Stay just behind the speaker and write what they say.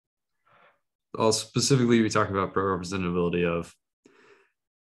I'll specifically be talking about pro-representability of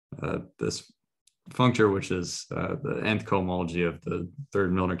this functor, which is the nth cohomology of the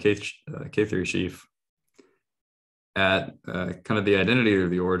third Milnor K-theory sheaf at kind of the identity or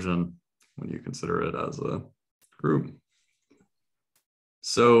the origin when you consider it as a group.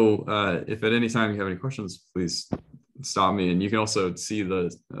 So if at any time you have any questions, please stop me. And you can also see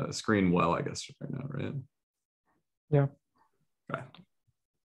the screen well, I guess, right now, right? Yeah. Okay.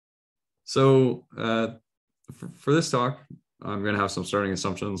 So for this talk, I'm going to have some starting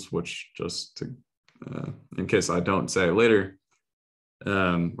assumptions, which just to, in case I don't say it later,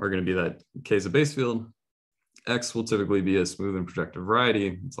 are going to be that K is a base field. X will typically be a smooth and projective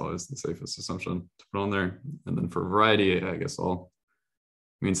variety. It's always the safest assumption to put on there. And then for variety, I guess I'll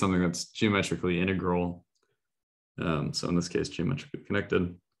mean something that's geometrically integral. So in this case, geometrically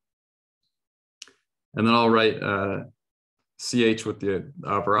connected. And then I'll write CH with the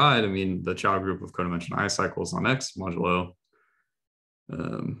upper I to mean the Chow group of codimension I cycles on X modulo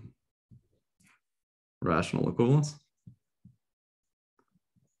rational equivalence.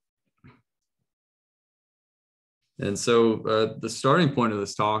 And so the starting point of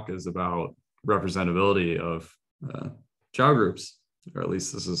this talk is about representability of Chow groups, or at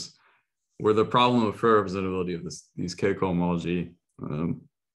least this is where the problem of pro-representability of these K-cohomology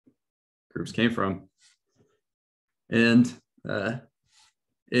groups came from. And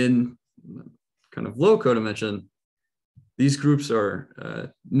in kind of low codimension, these groups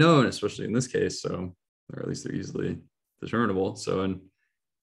are known, especially in this case, so, or at least they're easily determinable. So in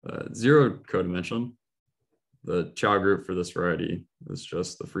zero codimension, the Chow group for this variety is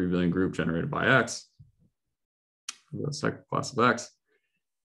just the free Abelian group generated by X, the second class of X.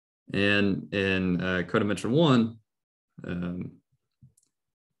 And in codimension 1,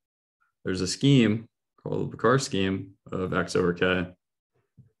 there's a scheme called the Bloch scheme of X over K,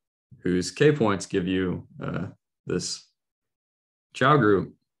 whose K points give you this Chow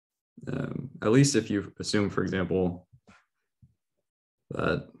group, at least if you assume, for example,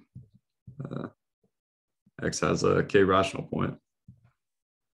 that X has a K rational point.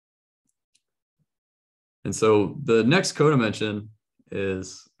 And so the next codimension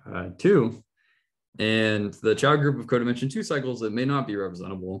is 2. And the Chow group of codimension 2 cycles, it may not be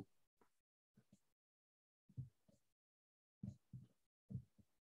representable.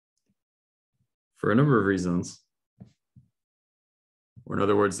 For a number of reasons. Or in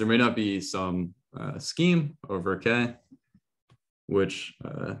other words, there may not be some scheme over K, which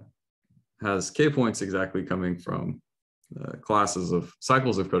has K points exactly coming from classes of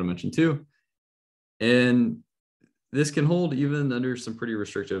cycles of codimension 2. And this can hold even under some pretty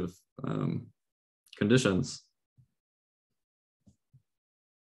restrictive conditions.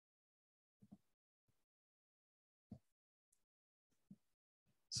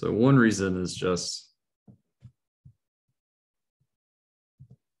 So one reason is just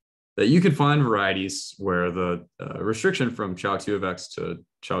that you can find varieties where the restriction from Chow 2 of X to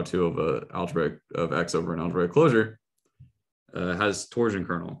Chow 2 of a algebraic of X over an algebraic closure has torsion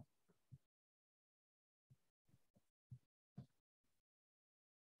kernel.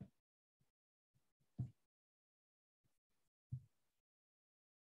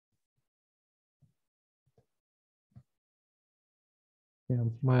 Yeah,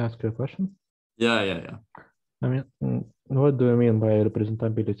 may I ask you a question? Yeah. I mean, what do you mean by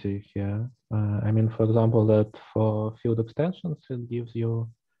representability here? I mean, for example, that for field extensions, it gives you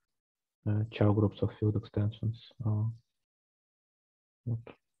Chow groups of field extensions.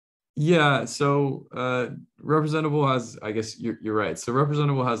 Yeah, so representable has, I guess you're right. So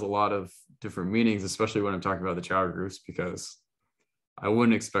representable has a lot of different meanings, especially when I'm talking about the Chow groups, because I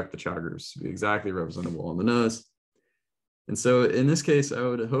wouldn't expect the Chow groups to be exactly representable on the nose. And so in this case, I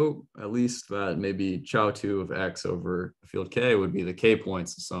would hope at least that maybe Chow 2 of X over field K would be the K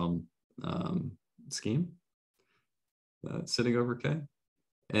points of some scheme sitting over K.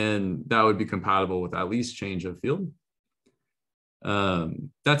 And that would be compatible with at least change of field.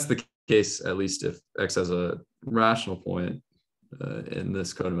 That's the case, at least if X has a rational point in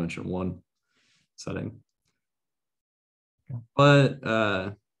this codimension 1 setting.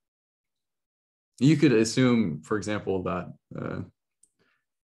 But you could assume, for example, that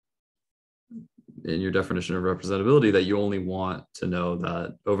in your definition of representability, that you only want to know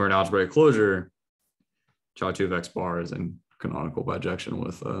that over an algebraic closure, Chow 2 of X bar is in canonical bijection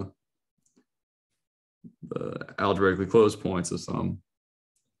with the algebraically closed points of some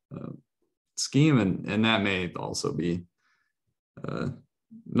scheme, and that may also be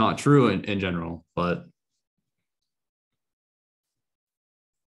not true in general, but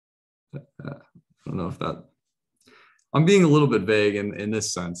I don't know if that, I'm being a little bit vague in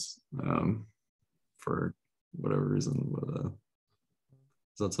this sense. for whatever reason. But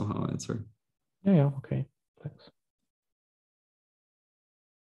does that somehow answer? Yeah, okay, thanks.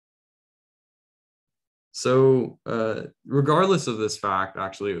 So regardless of this fact,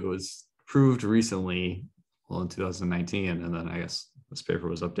 actually, it was proved recently, well, in 2019, and then I guess this paper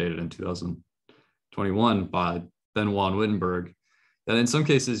was updated in 2021 by Benoit and Wittenberg, that in some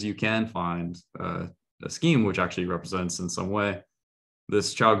cases you can find a scheme which actually represents in some way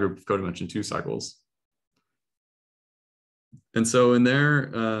this Chow group of codimension 2 cycles. And so in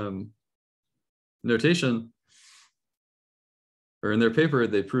their notation, or in their paper,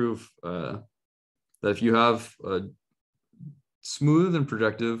 they prove that if you have a smooth and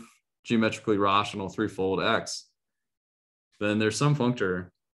projective geometrically rational threefold X, then there's some functor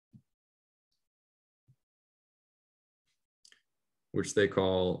which they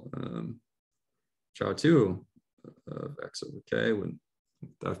call Chow 2 of X over K with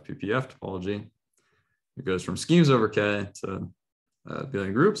the FPPF topology. It goes from schemes over K to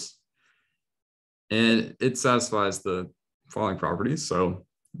abelian groups, and it satisfies the following properties. So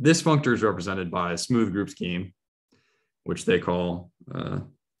this functor is represented by a smooth group scheme, which they call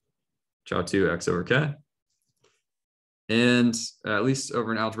Chow 2 X over K. And at least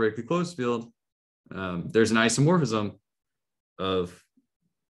over an algebraically closed field, there's an isomorphism of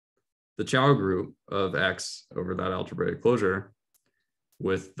the Chow group of X over that algebraic closure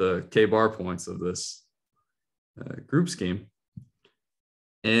with the K bar points of this group scheme.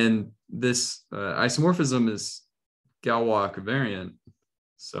 And this isomorphism is Galois covariant.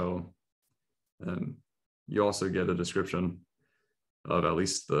 So you also get a description of at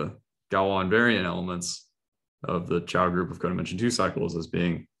least the Galois invariant elements of the Chow group of codimension 2 cycles as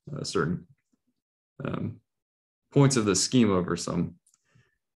being certain points of the scheme over some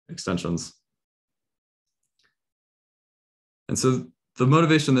extensions. And so the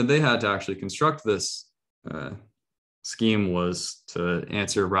motivation that they had to actually construct this scheme was to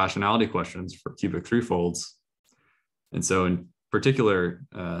answer rationality questions for cubic threefolds. And so in particular,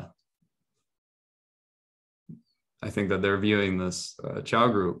 I think that they're viewing this Chow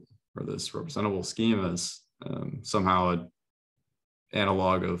group or this representable scheme as somehow an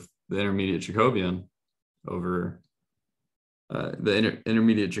analog of the intermediate Jacobian over the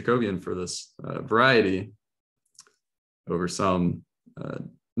intermediate Jacobian for this variety over some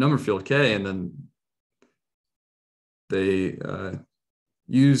number field K. And then they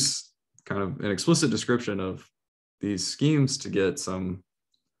use kind of an explicit description of these schemes to get some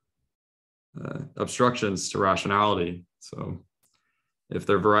obstructions to rationality. So if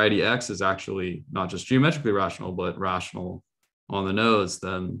their variety X is actually not just geometrically rational, but rational on the nodes,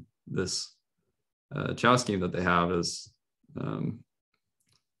 then this Chow scheme that they have is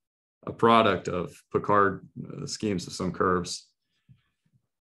a product of Picard schemes of some curves.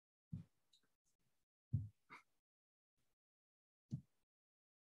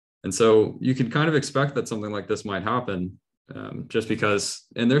 And so you can kind of expect that something like this might happen just because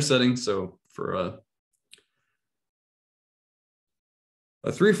in their setting, so for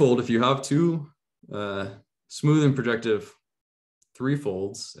a threefold, if you have two smooth and projective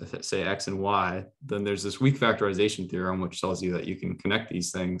threefolds, say X and Y, then there's this weak factorization theorem, which tells you that you can connect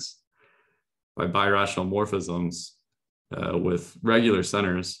these things by birational morphisms with regular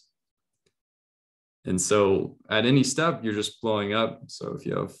centers. And so at any step, you're just blowing up. So if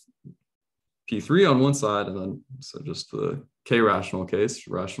you have P3 on one side, and then so just the K rational case,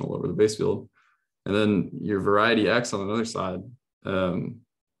 rational over the base field, and then your variety X on another side,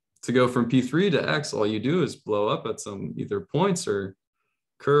 to go from P3 to X, all you do is blow up at some either points or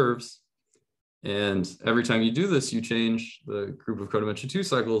curves. And every time you do this, you change the group of codimension 2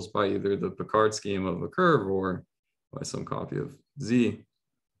 cycles by either the Picard scheme of a curve or by some copy of Z.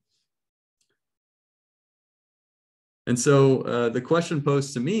 And so the question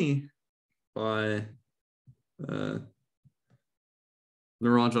posed to me by Naranjan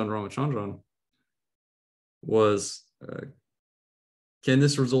Ramachandran was, can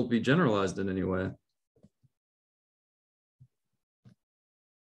this result be generalized in any way?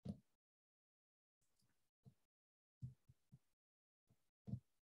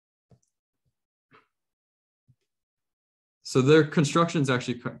 So their construction is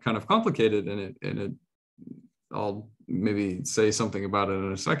actually kind of complicated, and I'll maybe say something about it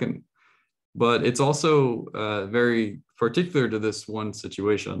in a second, but it's also very particular to this one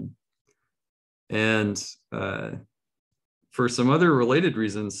situation. And for some other related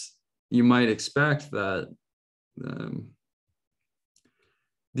reasons, you might expect that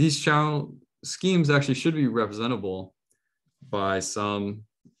these Chow schemes actually should be representable by some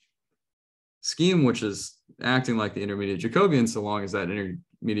scheme which is acting like the intermediate Jacobian, so long as that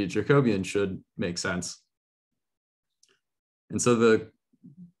immediate Jacobian should make sense. And so the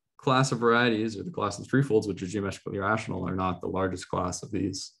class of varieties, or the class of threefolds, which are geometrically rational, are not the largest class of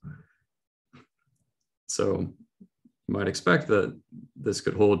these. So you might expect that this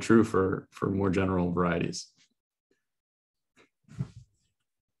could hold true for more general varieties.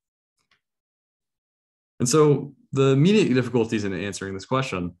 And so the immediate difficulties in answering this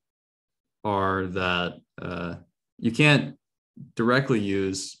question are that you can't directly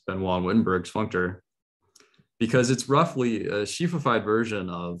use Benoit and Wittenberg's functor, because it's roughly a sheafified version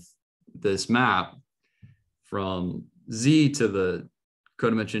of this map from Z to the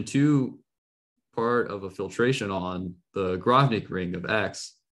codimension 2 part of a filtration on the Grovnik ring of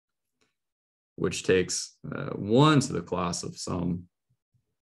X, which takes 1 to the class of some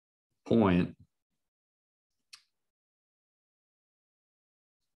point.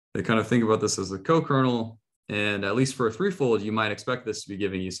 They kind of think about this as a co-kernel, and at least for a threefold, you might expect this to be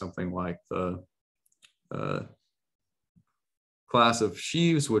giving you something like the class of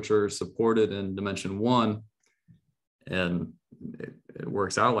sheaves, which are supported in dimension 1, and it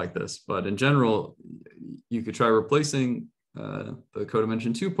works out like this. But in general, you could try replacing the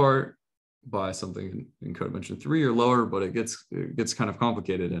codimension 2 part by something in codimension 3 or lower, but it gets kind of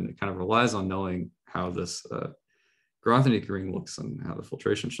complicated, and it kind of relies on knowing how this Grovnik ring looks and how the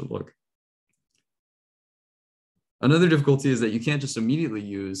filtration should look. Another difficulty is that you can't just immediately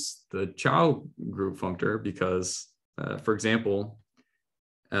use the Chow group functor, because, for example,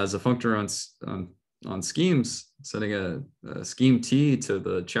 as a functor on schemes, sending a scheme T to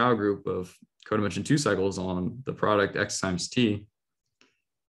the Chow group of codimension 2 cycles on the product X times T,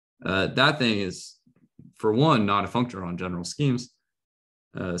 that thing is, for one, not a functor on general schemes.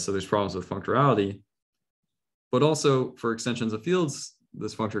 So there's problems with functorality. But also for extensions of fields,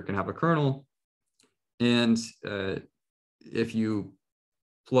 this functor can have a kernel. And if you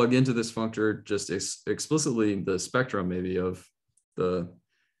plug into this functor just explicitly the spectrum maybe of the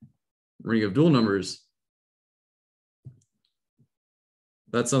ring of dual numbers,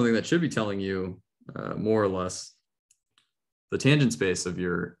 that's something that should be telling you more or less the tangent space of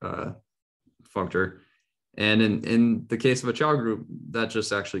your functor. And in the case of a Chow group, that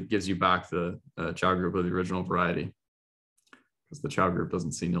just actually gives you back the Chow group of the original variety, because the Chow group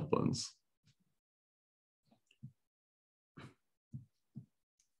doesn't see nilpotency.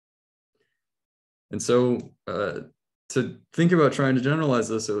 And so to think about trying to generalize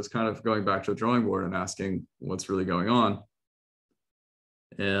this, it was kind of going back to the drawing board and asking what's really going on.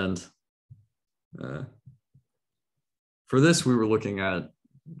 And for this, we were looking at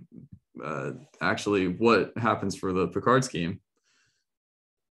actually what happens for the Picard scheme.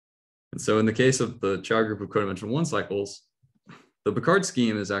 And so in the case of the Chow group of codimension 1 cycles, the Picard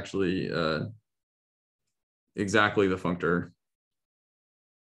scheme is actually exactly the functor,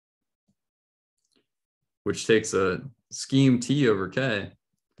 which takes a scheme T over K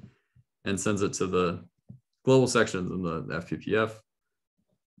and sends it to the global sections in the FPPF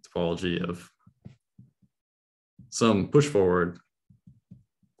topology of some push forward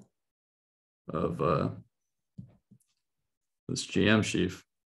of this GM sheaf.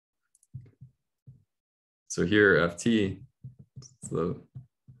 So here FT is the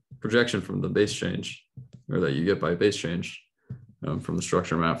projection from the base change, or that you get by base change from the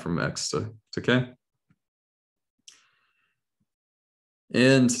structure map from X to K.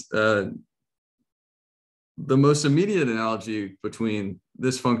 And the most immediate analogy between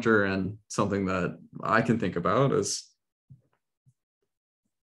this functor and something that I can think about is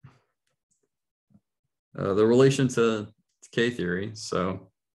the relation to K theory.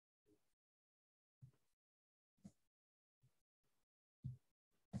 So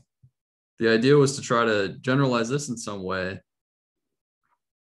the idea was to try to generalize this in some way,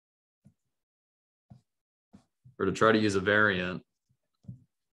 or to try to use a variant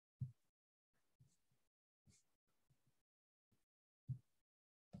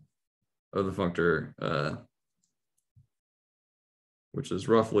of the functor, which is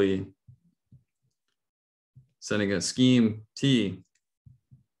roughly sending a scheme T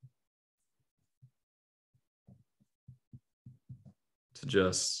to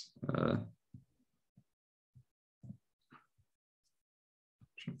just trying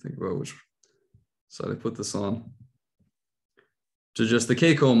to think about which side I put this on, to just the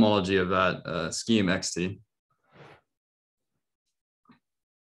K-cohomology of that scheme XT.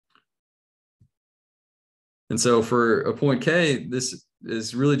 And so for a point K, this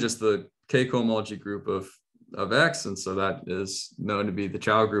is really just the K-cohomology group of X. And so that is known to be the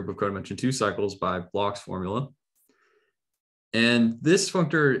Chow group of codimension 2 cycles by Bloch's formula. And this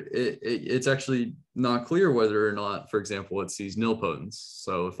functor, it's actually not clear whether or not, for example, it sees nilpotents.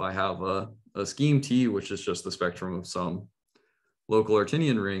 So if I have a scheme T, which is just the spectrum of some local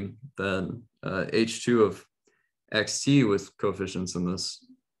Artinian ring, then H2 of xt with coefficients in this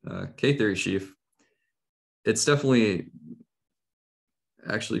K-theory sheaf, it's definitely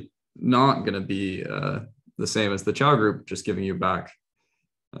actually not going to be the same as the Chow group, just giving you back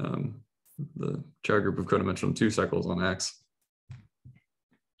the Chow group of codimensional 2 cycles on X.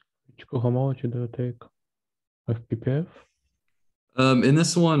 Which cohomology do you take? FPPF? In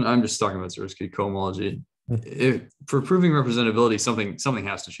this one, I'm just talking about Zariski cohomology. For proving representability, something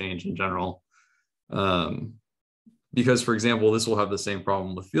has to change in general. Because, for example, this will have the same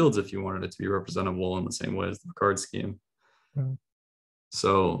problem with fields if you wanted it to be representable in the same way as the card scheme.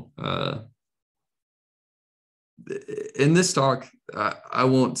 So in this talk, I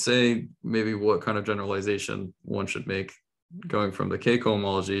won't say maybe what kind of generalization one should make going from the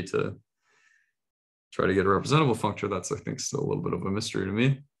K-cohomology to try to get a representable functor. That's, I think, still a little bit of a mystery to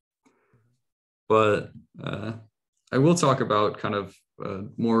me. But I will talk about kind of a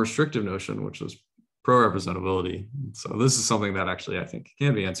more restrictive notion, which is pro-representability. So this is something that actually I think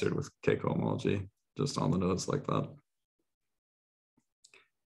can be answered with K-cohomology, just on the nodes like that.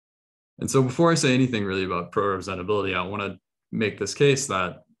 And so before I say anything really about pro-representability, I want to make this case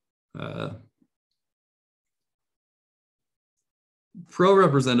that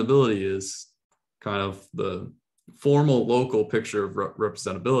pro-representability is kind of the formal local picture of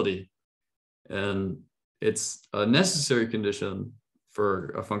representability. And it's a necessary condition for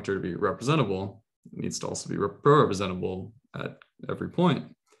a functor to be representable. It needs to also be pro-representable at every point.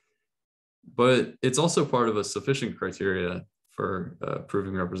 But it's also part of a sufficient criteria for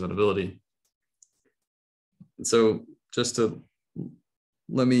proving representability. And so just to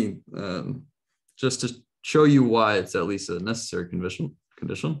just to show you why it's at least a necessary condition,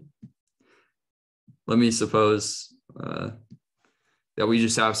 let me suppose that we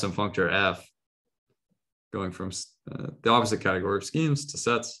just have some functor f going from the opposite category of schemes to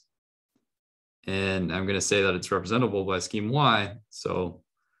sets. And I'm going to say that it's representable by scheme y. So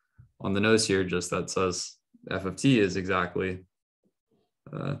on the notes here, just that says f of t is exactly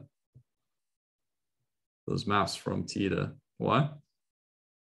those maps from t to y.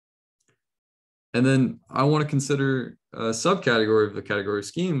 And then I want to consider a subcategory of the category of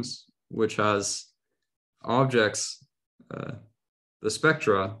schemes, which has objects, the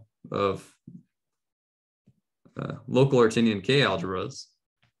spectra of local Artinian K algebras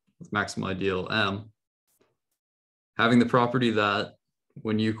with maximal ideal M, having the property that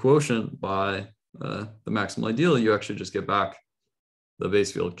when you quotient by the maximal ideal, you actually just get back the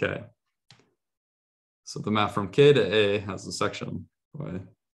base field K. So the map from K to A has a section by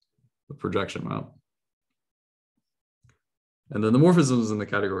the projection map. And then the morphisms in the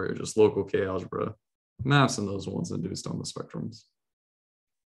category are just local K algebra maps and those ones induced on the spectrums.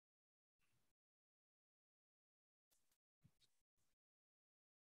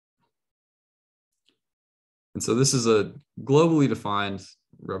 And so this is a globally defined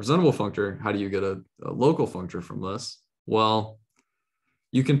representable functor. How do you get a local functor from this? Well,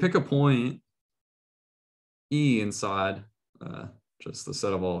 you can pick a point E inside just the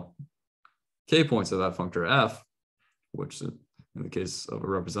set of all K points of that functor F, which in the case of a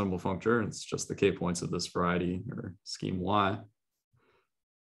representable functor, it's just the K points of this variety or scheme Y.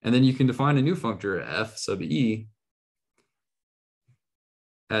 And then you can define a new functor F sub E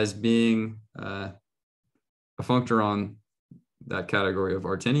as being a functor on that category of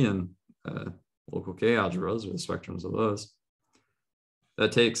Artinian local K algebras, or the spectrums of those,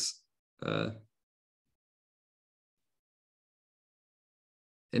 that takes an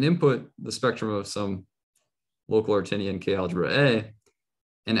input, the spectrum of some local Artinian K algebra A,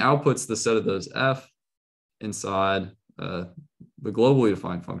 and outputs the set of those F inside the globally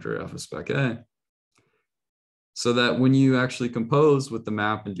defined functor F of spec A. So that when you actually compose with the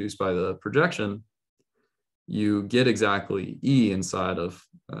map induced by the projection, you get exactly E inside of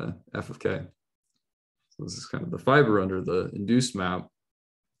F of K. So this is kind of the fiber under the induced map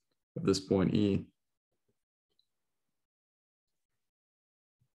of this point E.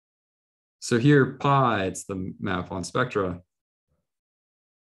 So here, pi, it's the map on spectra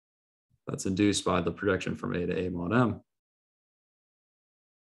that's induced by the projection from A to A mod M.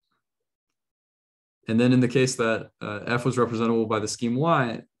 And then in the case that F was representable by the scheme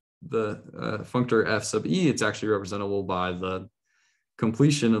Y, the functor F sub E, it's actually representable by the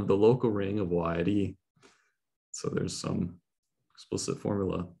completion of the local ring of Y at E. So there's some explicit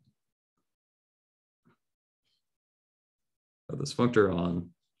formula of this functor on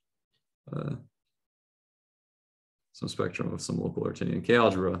some spectrum of some local Artinian K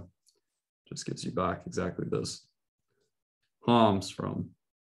algebra, just gives you back exactly those HOMs from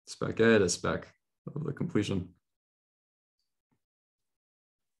spec A to spec of the completion.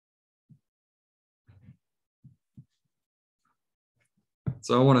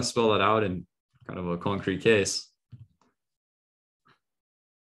 So I want to spell that out in kind of a concrete case.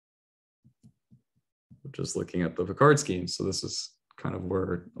 Just looking at the Picard scheme. So this is kind of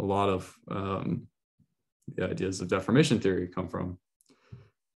where a lot of the ideas of deformation theory come from.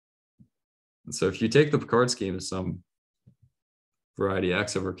 And so if you take the Picard scheme as some variety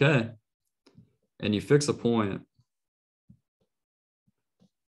x over k, and you fix a point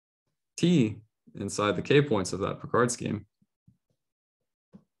t inside the k points of that Picard scheme,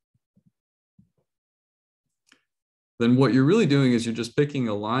 then what you're really doing is you're just picking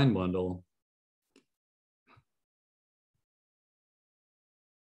a line bundle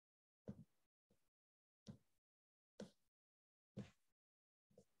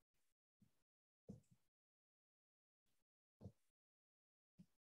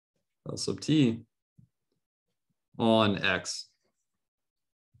L sub t on x.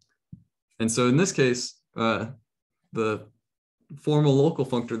 And so in this case, the formal local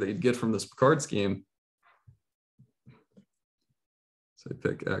functor that you'd get from this Picard scheme, so I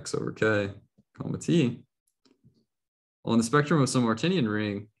pick x over k, comma t, on the spectrum of some Artinian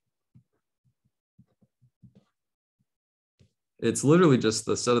ring, it's literally just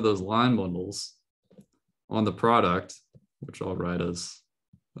the set of those line bundles on the product, which I'll write as,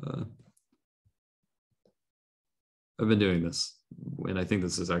 I've been doing this, and I think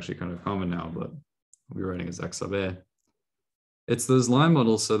this is actually kind of common now, but I'll be writing as x sub a. It's those line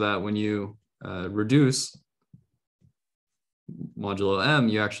bundles so that when you reduce modulo m,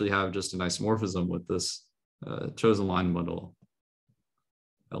 you actually have just an isomorphism with this chosen line bundle,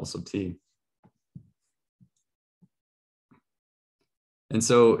 L sub t. And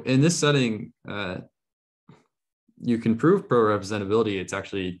so in this setting, you can prove pro-representability. It's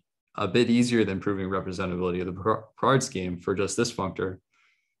actually a bit easier than proving representability of the Picard scheme for just this functor.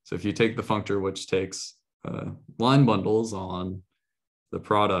 So if you take the functor which takes line bundles on the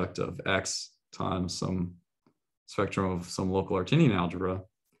product of x times some spectrum of some local Artinian algebra,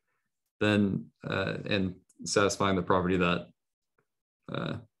 then and satisfying the property that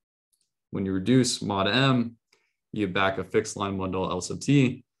when you reduce mod m, you get back a fixed line bundle L sub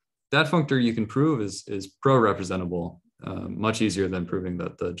t. That functor you can prove is pro-representable, much easier than proving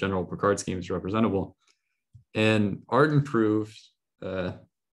that the general Picard scheme is representable. And Artin proved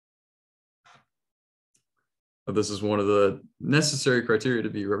this is one of the necessary criteria to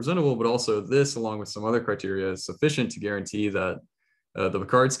be representable, but also this, along with some other criteria, is sufficient to guarantee that the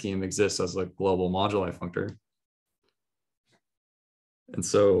Picard scheme exists as a global moduli functor. And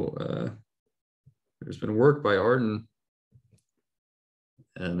so there's been work by Artin,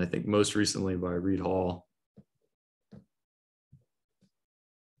 and I think most recently by Reed Hall,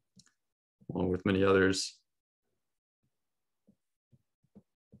 along with many others,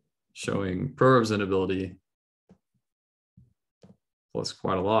 showing pro-representability plus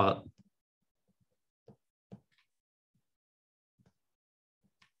quite a lot.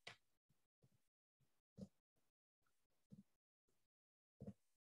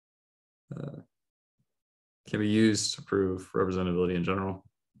 Can be used to prove representability in general.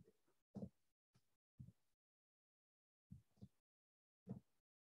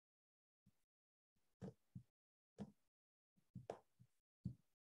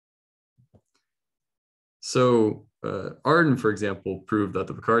 So Artin, for example, proved that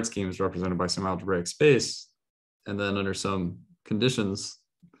the Picard scheme is represented by some algebraic space. And then under some conditions,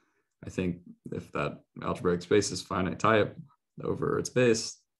 I think if that algebraic space is finite type over its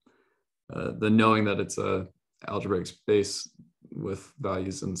base, then knowing that it's a algebraic space with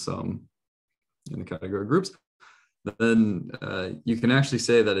values in the category groups, then you can actually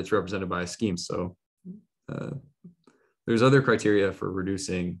say that it's represented by a scheme. So there's other criteria for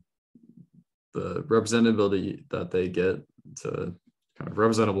reducing the representability that they get to kind of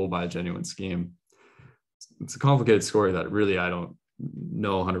representable by a genuine scheme. It's a complicated story that really I don't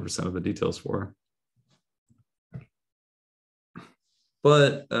know 100% of the details for.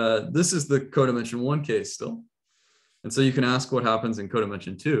 But this is the codimension 1 case still. And so you can ask what happens in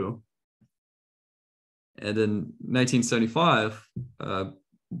codimension 2. And in 1975,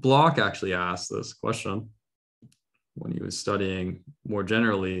 Bloch actually asked this question when he was studying more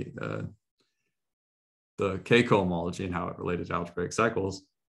generally the K-cohomology and how it related to algebraic cycles.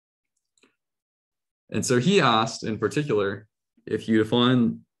 And so he asked in particular, if you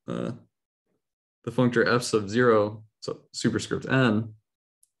define the functor f sub 0, so superscript n,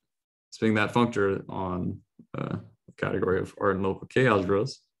 as being that functor on category of Artin local K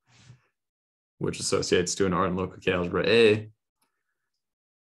algebras, which associates to an Artin local K algebra A,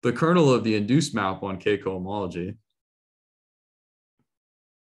 the kernel of the induced map on K-cohomology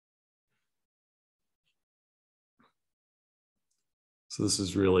so this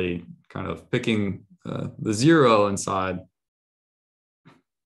is really kind of picking the zero inside.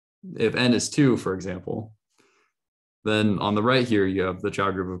 If n is 2, for example, then on the right here, you have the Chow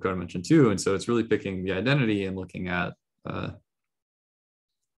group of codimension 2. And so it's really picking the identity and looking at the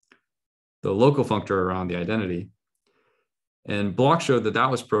local functor around the identity. And Bloch showed that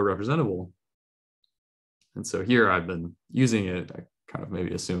that was pro-representable. And so here I've been using it. I kind of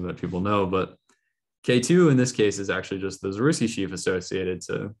maybe assume that people know, but K2 in this case is actually just the Zariski sheaf associated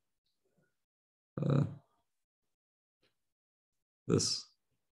to this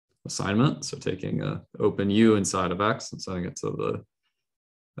assignment. So taking an open U inside of X and sending it to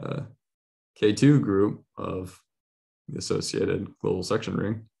the K2 group of the associated global section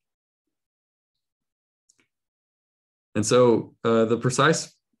ring. And so the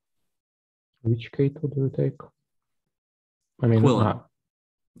precise. Which K2 do you take? I mean,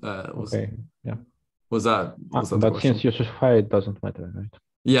 okay. Yeah. Was that but since you specify, it doesn't matter, right?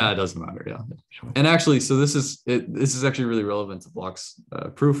 Yeah, it doesn't matter. Yeah. Sure. And actually, so this is actually really relevant to Bloch's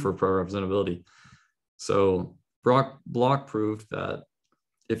proof for pro-representability. So Bloch proved that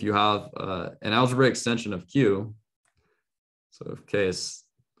if you have an algebraic extension of Q, so if K is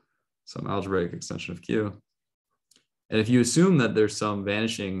some algebraic extension of Q, and if you assume that there's some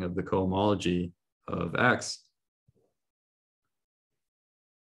vanishing of the cohomology of X,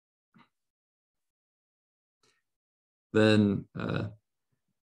 then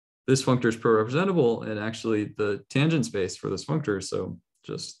this functor is pro-representable, and actually the tangent space for this functor, so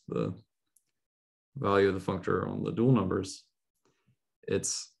just the value of the functor on the dual numbers,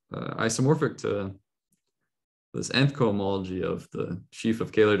 it's isomorphic to this nth cohomology of the sheaf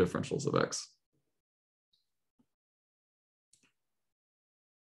of Kähler differentials of X.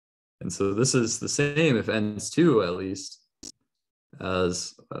 And so this is the same if n is 2 at least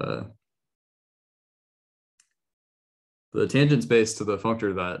as the tangent space to the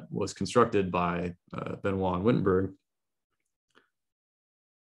functor that was constructed by Benoit and Wittenberg.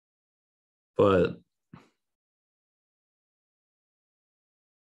 But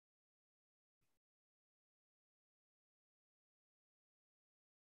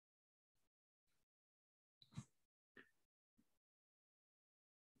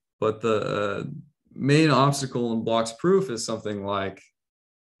the main obstacle in Bloch's proof is something like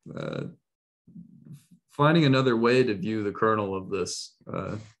finding another way to view the kernel of this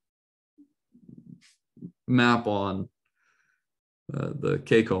map on the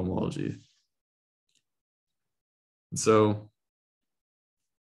K-cohomology. So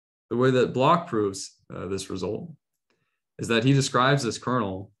the way that Bloch proves this result is that he describes this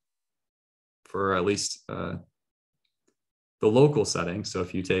kernel for at least the local setting. So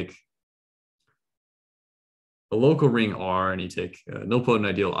if you take a local ring R and you take a nilpotent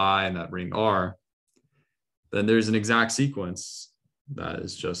ideal I in that ring R, then there's an exact sequence that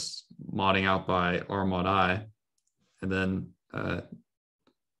is just modding out by R mod I. And then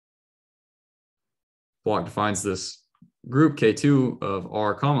Bloch defines this group K2 of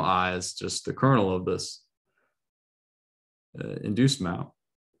R comma I as just the kernel of this induced map.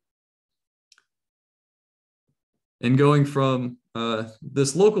 And going from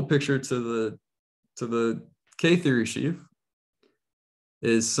this local picture to the K-theory sheaf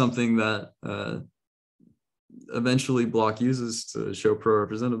is something that eventually Bloch uses to show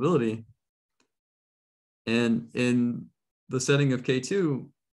pro-representability. And in the setting of K2,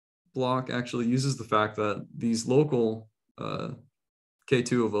 Bloch actually uses the fact that these local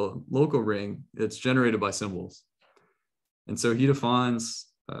K2 of a local ring, it's generated by symbols. And so he defines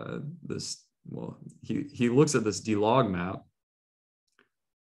this, well, he looks at this D-log map.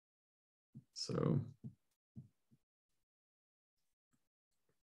 So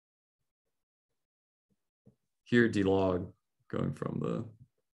here D-log going from the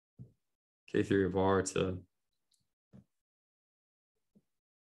K-theory of R to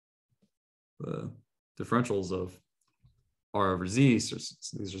the differentials of R over Z. So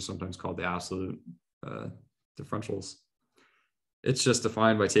these are sometimes called the absolute differentials. It's just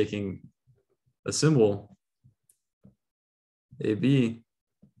defined by taking a symbol AB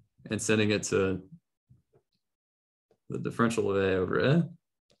and sending it to the differential of A over A,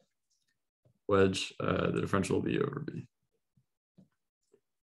 wedge the differential of B over B.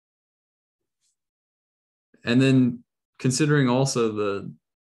 And then considering also the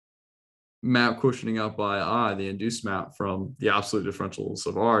map quotienting out by I, the induced map from the absolute differentials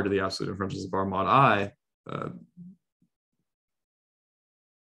of R to the absolute differentials of R mod I,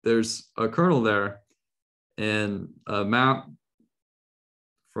 there's a kernel there, and a map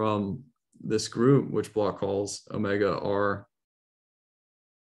from this group, which Bloch calls omega r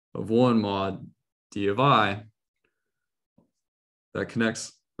of 1 mod d of I, that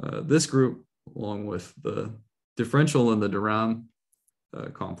connects this group along with the differential in the Durand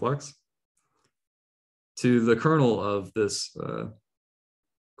complex to the kernel of this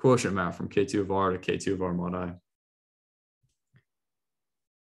quotient map from K2 of R to K2 of R mod I.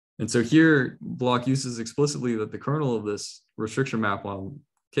 And so here, Bloch uses explicitly that the kernel of this restriction map on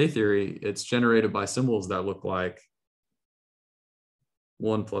K-theory, it's generated by symbols that look like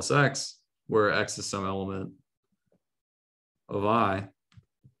 1 plus x, where x is some element of I,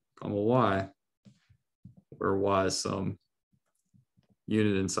 comma y, where y is some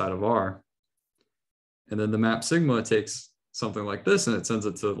unit inside of R. And then the map sigma takes something like this and it sends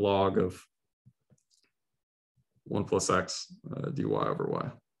it to log of 1 plus x dy over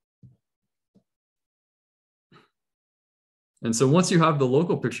y. And so once you have the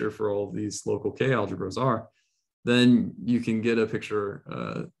local picture for all of these local K algebras R, then you can get a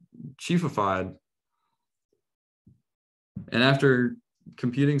picture chiefified. And after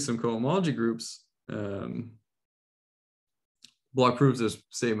computing some cohomology groups, Bloch proves this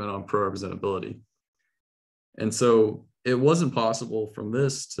statement on pro-representability. And so it wasn't possible from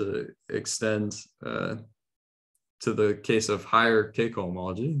this to extend to the case of higher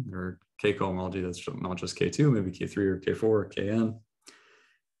K-cohomology, or K-cohomology that's not just K2, maybe K3 or K4 or Kn.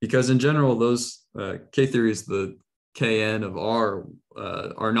 Because in general, those K-theories, the Kn of R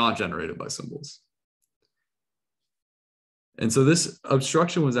are not generated by symbols. And so this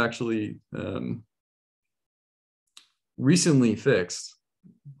obstruction was actually recently fixed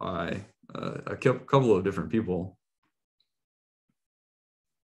by a couple of different people.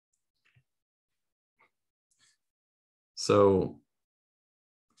 So,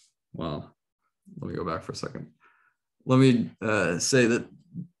 well, let me go back for a second. Let me say that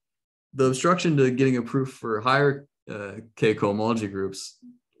the obstruction to getting a proof for higher K-cohomology groups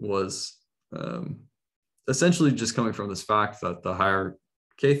was essentially just coming from this fact that the higher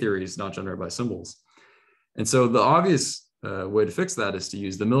K-theory is not generated by symbols. And so the obvious way to fix that is to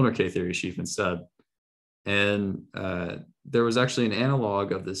use the Milnor K-theory sheaf instead. And there was actually an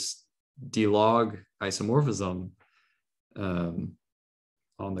analog of this d-log isomorphism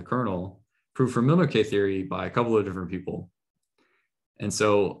on the kernel, proved for Milnor K-theory by a couple of different people. And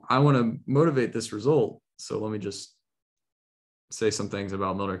so I want to motivate this result. So let me just say some things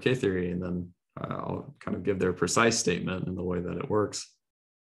about Milnor K-theory, and then I'll kind of give their precise statement in the way that it works.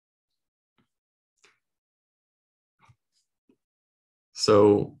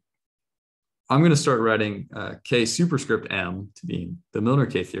 So I'm going to start writing K superscript M to be the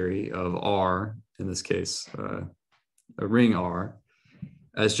Milnor K-theory of R, in this case, a ring R,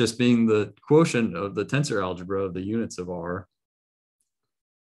 as just being the quotient of the tensor algebra of the units of R,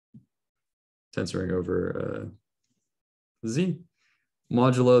 tensoring over Z,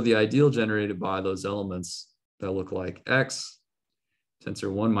 modulo the ideal generated by those elements that look like X, tensor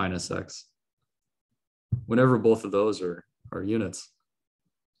 1 minus X, whenever both of those are units.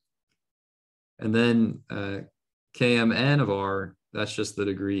 And then Kmn of R, that's just the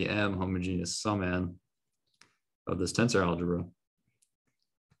degree M homogeneous sum n of this tensor algebra.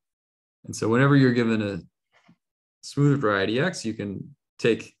 And so whenever you're given a smooth variety X, you can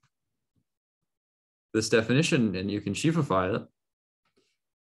take this definition and you can sheafify it,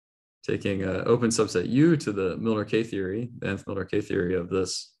 taking an open subset U to the Milnor K-theory, the nth Milnor K-theory of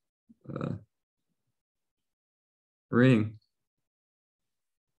this ring.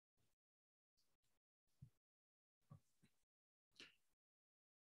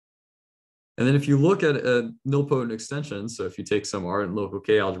 And then if you look at a nilpotent extension, so if you take some R in local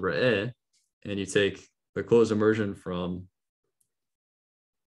K algebra A, and you take the closed immersion from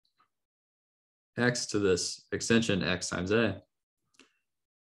X to this extension X times A,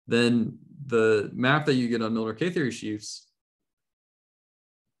 then the map that you get on Milnor K-theory sheaves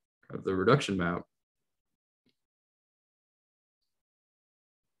of the reduction map,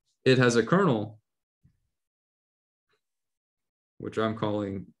 it has a kernel, which I'm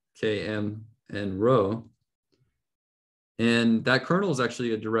calling Km and rho. And that kernel is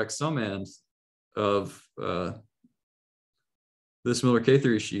actually a direct summand of this Milnor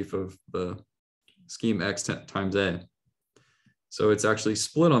K-theory sheaf of the scheme X times A. So it's actually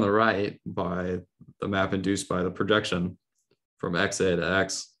split on the right by the map induced by the projection from XA to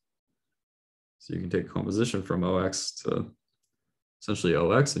X. So you can take a composition from OX to essentially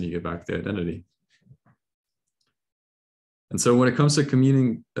OX and you get back the identity. And so when it comes to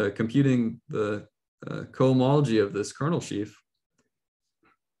computing the cohomology of this kernel sheaf,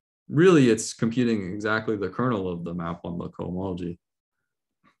 really it's computing exactly the kernel of the map on the cohomology.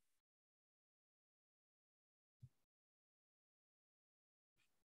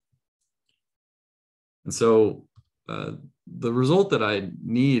 And so the result that I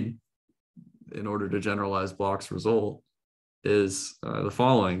need in order to generalize Bloch's result is the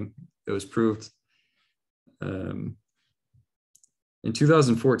following. It was proved in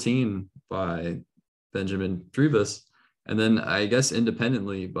 2014 by Benjamin Drybus, and then I guess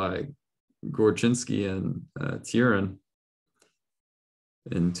independently by Gorczynski and Tierin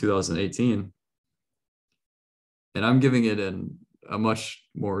in 2018. And I'm giving it in a much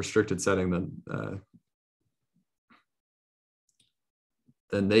more restricted setting than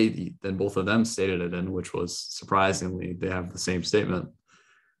both of them stated it in, which was surprisingly, they have the same statement.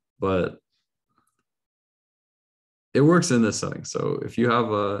 But it works in this setting. So if you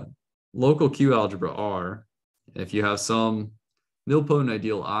have a local Q algebra R, if you have some nilpotent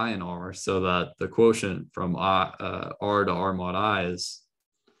ideal I in R, so that the quotient from R to R mod I is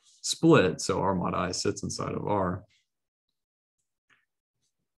split, so R mod I sits inside of R,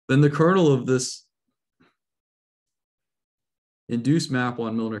 then the kernel of this induced map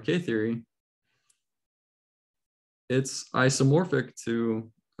on Milnor K-theory, it's isomorphic to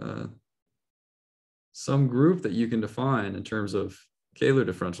some group that you can define in terms of Kähler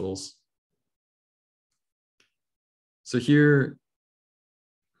differentials. So here,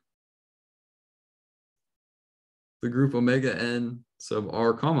 the group omega n sub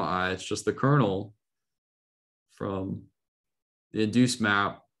R comma I, it's just the kernel from the induced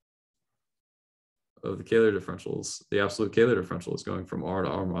map of the Kähler differentials. The absolute Kähler differential is going from R to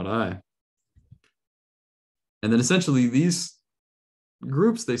R mod I. And then essentially these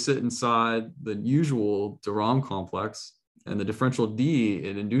groups, they sit inside the usual de Rham complex, and the differential D,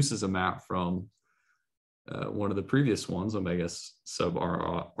 it induces a map from one of the previous ones, omega sub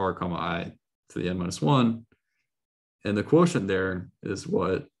R comma I to the n minus 1. And the quotient there is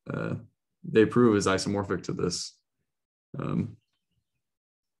what they prove is isomorphic to this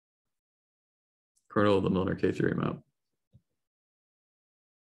kernel of the Milnor K-theory map.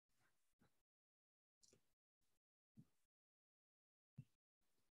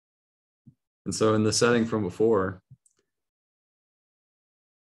 And so in the setting from before,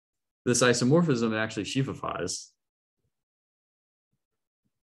 this isomorphism actually sheafifies.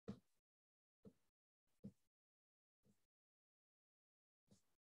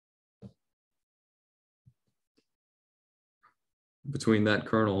 Between that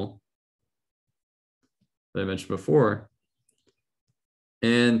kernel that I mentioned before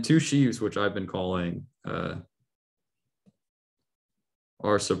and two sheaves, which I've been calling R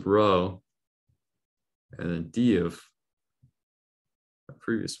sub rho, and then D of a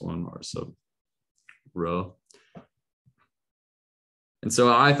previous one, R sub rho. And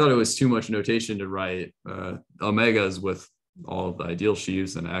so I thought it was too much notation to write omegas with all of the ideal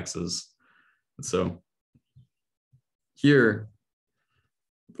sheaves and x's. And so here,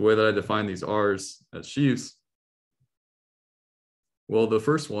 the way that I define these R's as sheaves, well, the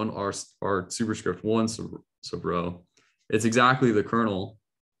first one, R superscript 1 sub rho, it's exactly the kernel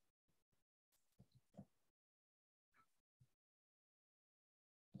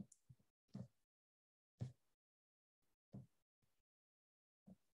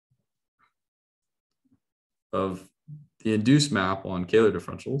of the induced map on Kähler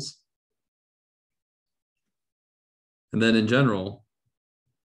differentials. And then in general,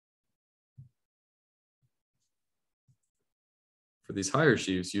 for these higher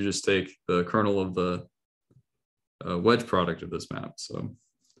sheaves, you just take the kernel of the wedge product of this map. So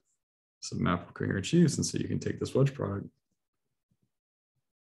it's a map of coherent sheaves, and so you can take this wedge product.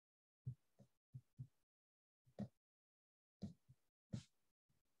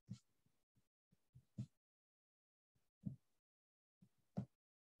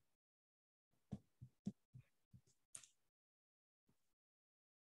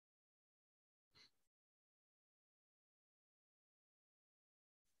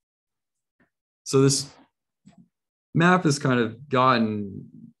 So this map is kind of gotten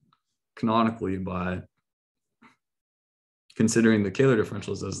canonically by considering the Kähler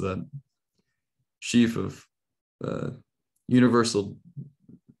differentials as the sheaf of universal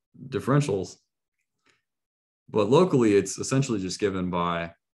differentials. But locally, it's essentially just given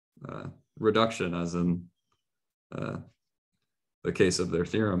by reduction, as in the case of their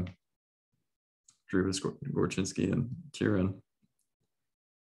theorem, Drybus, Gorczynski, and Tierin.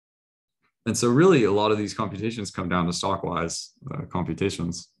 And so really a lot of these computations come down to stockwise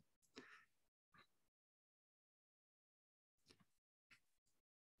computations.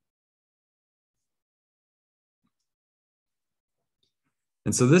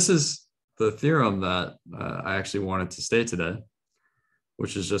 And so this is the theorem that I actually wanted to state today,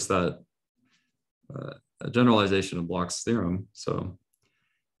 which is just that a generalization of Bloch's theorem. So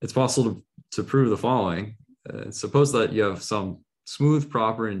it's possible to prove the following. Suppose that you have some smooth,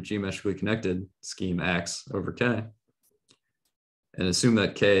 proper, and geometrically connected scheme X over K, and assume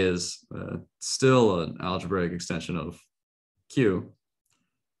that K is still an algebraic extension of Q,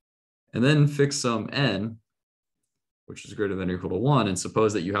 and then fix some N, which is greater than or equal to 1, and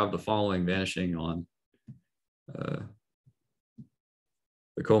suppose that you have the following vanishing on the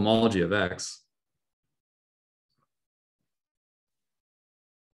cohomology of X.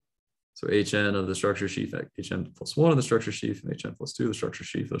 So Hn of the structure sheaf, Hn plus 1 of the structure sheaf, and Hn plus 2 of the structure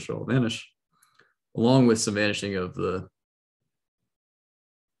sheaf, those shall all vanish, along with some vanishing of the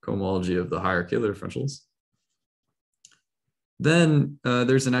cohomology of the higher Kähler differentials. Then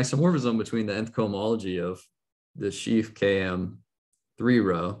there's an isomorphism between the nth cohomology of the sheaf Km3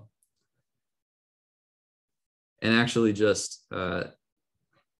 row and actually just the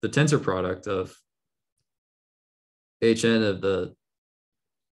tensor product of Hn of the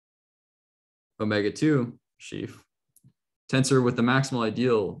omega 2 sheaf, tensor with the maximal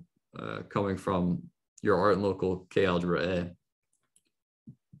ideal coming from your art and local K algebra A.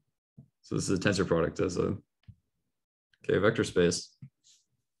 So this is a tensor product as a K vector space.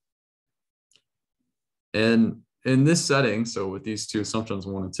 And in this setting, so with these two assumptions,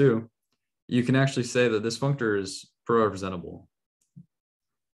 1 and 2, you can actually say that this functor is pro-representable.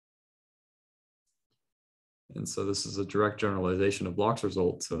 And so this is a direct generalization of Bloch's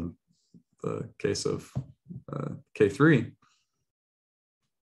result to the case of K3.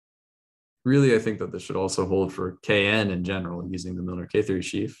 Really, I think that this should also hold for Kn in general using the Milnor K3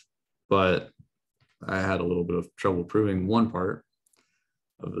 sheaf, but I had a little bit of trouble proving one part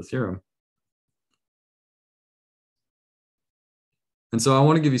of the theorem. And so I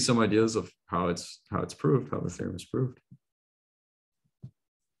want to give you some ideas of how it's proved, how the theorem is proved.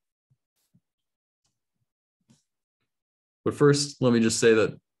 But first, let me just say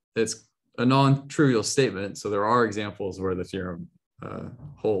that it's a non-trivial statement. So there are examples where the theorem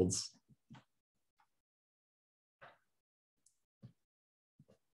holds.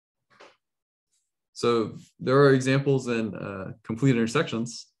 So there are examples in complete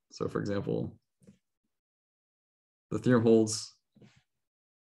intersections. So for example, the theorem holds,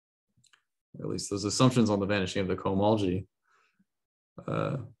 at least those assumptions on the vanishing of the cohomology.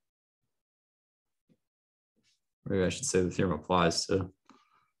 Maybe I should say the theorem applies to.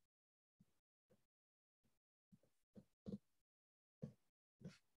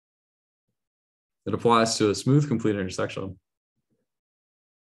 It applies to a smooth complete intersection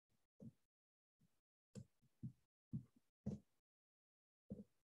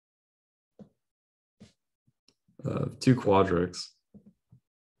of two quadrics.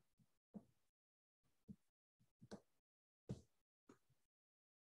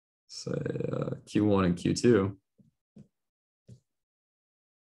 Say Q1 and Q2.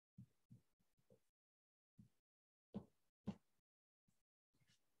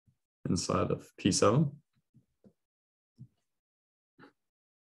 Inside of P7.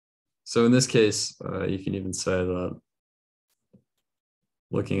 So in this case, you can even say that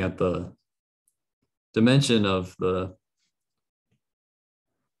looking at the dimension of the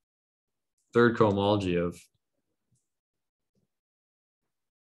third cohomology of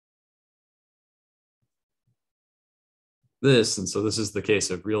this, and so this is the case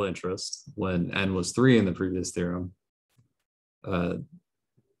of real interest when n was 3 in the previous theorem.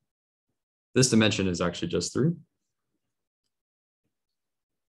 This dimension is actually just 3.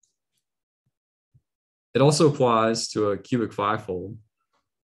 It also applies to a cubic fivefold.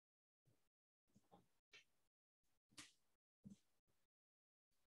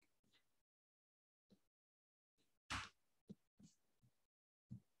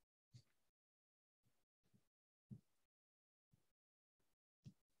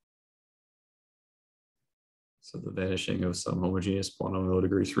 So the vanishing of some homogeneous polynomial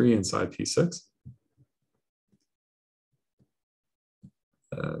degree 3 inside P6.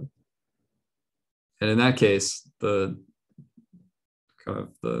 And in that case, the kind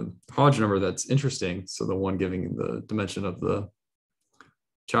of the Hodge number that's interesting, so the one giving the dimension of the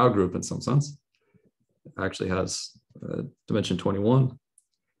Chow group in some sense, actually has dimension 21.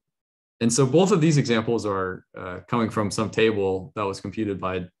 And so both of these examples are coming from some table that was computed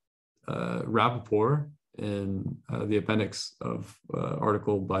by Rappaport in the appendix of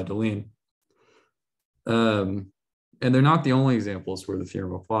article by Deline. And they're not the only examples where the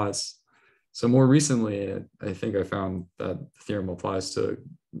theorem applies. So more recently, I think I found that the theorem applies to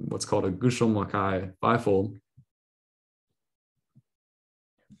what's called a Gushel-Mackay bifold.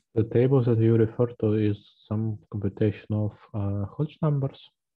 The table that you refer to is some computation of Hodge numbers.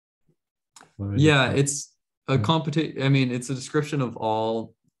 Yeah, it's a Mm. I mean, it's a description of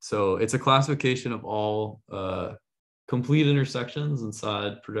all. So it's a classification of all complete intersections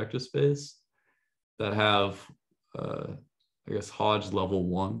inside projective space that have, I guess, Hodge level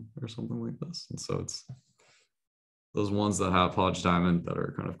 1 or something like this. And so it's those ones that have Hodge diamond that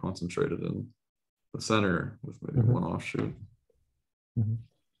are kind of concentrated in the center with maybe one offshoot.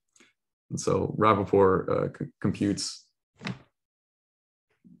 And so Rappaport computes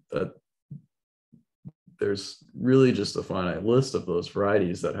that there's really just a finite list of those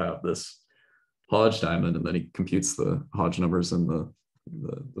varieties that have this Hodge diamond, and then he computes the Hodge numbers and the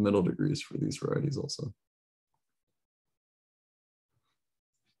middle degrees for these varieties also.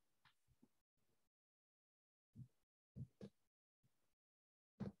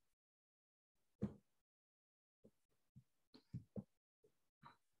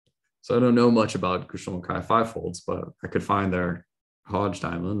 So I don't know much about Grisham-Mackay fivefolds, but I could find their Hodge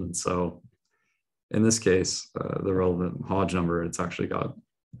diamond. And so in this case, the relevant Hodge number, it's actually got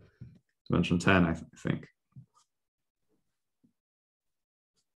dimension 10, I think.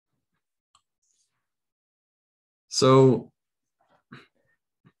 So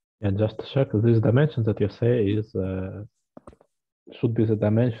yeah, just to check, this dimension that you say is should be the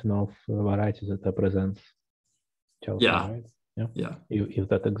dimension of variety that represents Chow, right? Yeah. If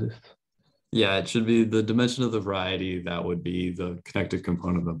that exists. Yeah, it should be the dimension of the variety that would be the connected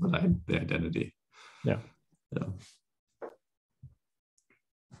component of the identity. Yeah.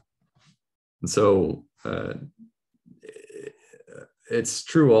 And so it's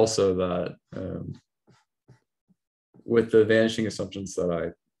true also that with the vanishing assumptions that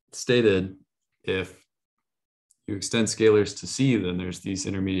I stated, if you extend scalars to C, then there's these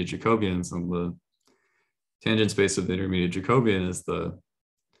intermediate Jacobians, and the tangent space of the intermediate Jacobian is the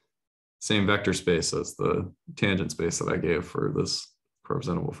same vector space as the tangent space that I gave for this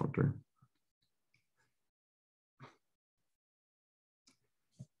pro-representable functor.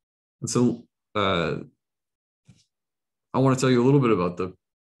 And so I want to tell you a little bit about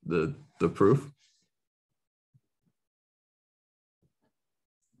the proof.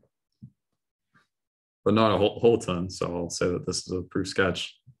 But not a whole ton. So I'll say that this is a proof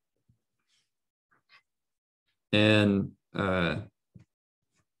sketch. And the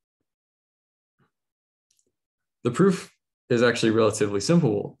proof is actually relatively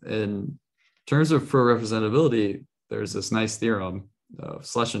simple. In terms of pro-representability, there's this nice theorem of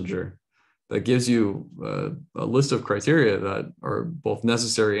Schlesinger that gives you a list of criteria that are both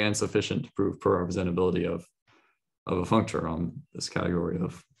necessary and sufficient to prove pro-representability of a functor on this category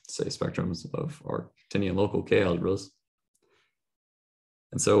of, say, spectrums of Arctinian local K algebras.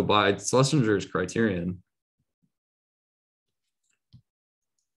 And so by Schlesinger's criterion,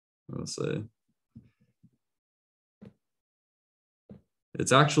 let's say,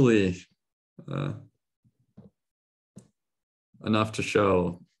 it's actually enough to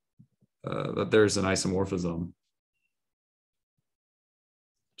show that there's an isomorphism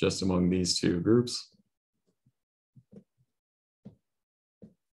just among these two groups.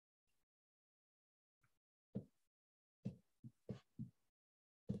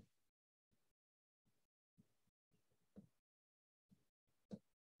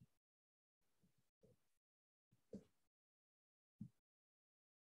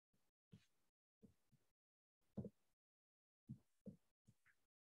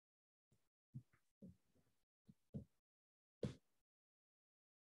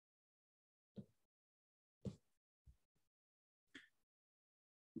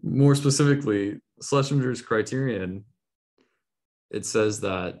 More specifically, Schlesinger's criterion, it says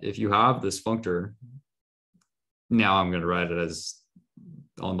that if you have this functor, now I'm going to write it as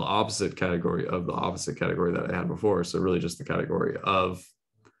on the opposite category of the opposite category that I had before. So really just the category of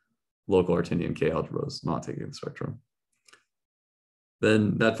local Artinian K algebras, not taking the spectrum.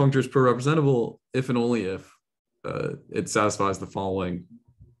 Then that functor is pro-representable if and only if it satisfies the following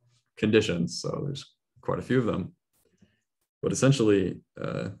conditions. So there's quite a few of them. But essentially,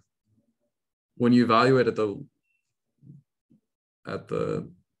 when you evaluate at the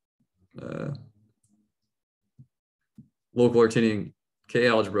local Artinian K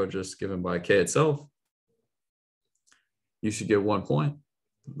algebra just given by K itself, you should get 1 point.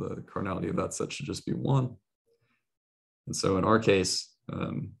 The cardinality of that set should just be 1. And so in our case,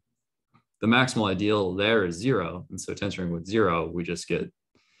 the maximal ideal there is 0. And so tensoring with 0, we just get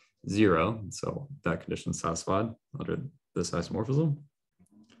 0. And so that condition is satisfied under this isomorphism.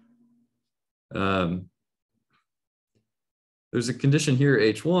 There's a condition here,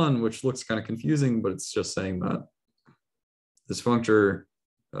 H1, which looks kind of confusing, but it's just saying that this functor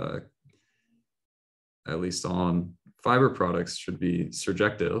at least on fiber products, should be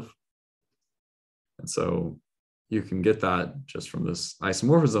surjective. And so you can get that just from this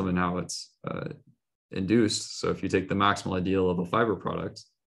isomorphism and how it's induced. So if you take the maximal ideal of a fiber product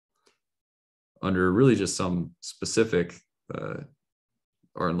under really just some specific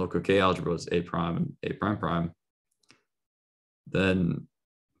or in local K algebras, A prime and A prime prime, then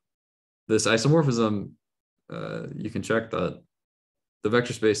this isomorphism, you can check that the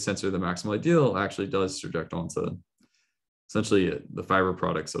vector space tensor of the maximal ideal actually does surject onto essentially the fiber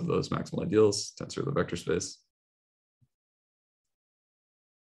products of those maximal ideals, tensor of the vector space.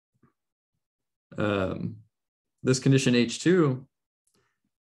 This condition H2,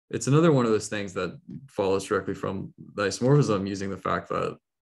 it's another one of those things that follows directly from the isomorphism, using the fact that,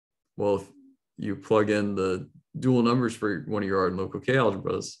 well, if you plug in the dual numbers for one of your Artin local K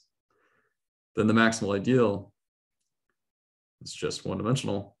algebras, then the maximal ideal is just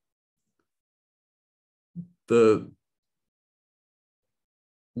one-dimensional. The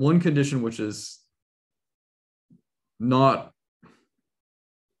one condition which is not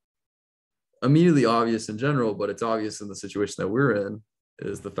immediately obvious in general, but it's obvious in the situation that we're in,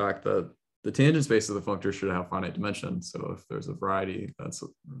 is the fact that the tangent space of the functor should have finite dimension. So if there's a variety that's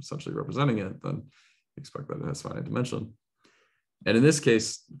essentially representing it, then you expect that it has finite dimension. And in this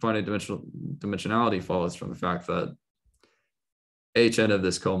case, finite dimensionality follows from the fact that Hn of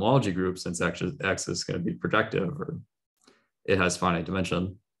this cohomology group, since X is going to be projective, or it has finite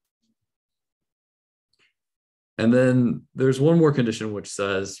dimension. And then there's one more condition which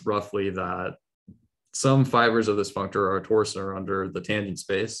says roughly that some fibers of this functor are torsional under the tangent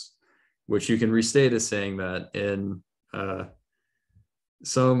space, which you can restate as saying that in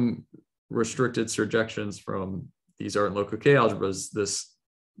some restricted surjections from these Artin local K algebras, this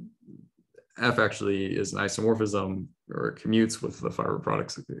F actually is an isomorphism, or it commutes with the fiber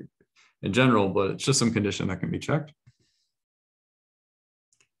products in general, but it's just some condition that can be checked.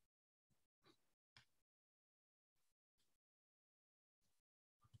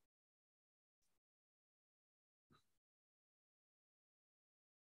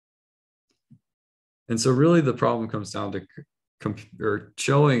 And so really the problem comes down to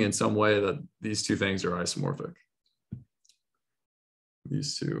showing in some way that these two things are isomorphic.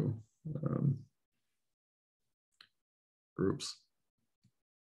 These two groups.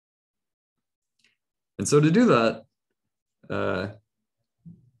 And so to do that,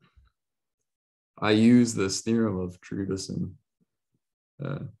 I use this theorem of Tribus and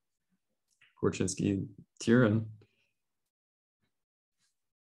Korchinski-Tierin.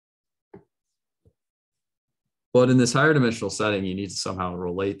 But in this higher dimensional setting, you need to somehow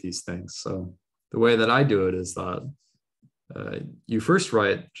relate these things. So the way that I do it is that you first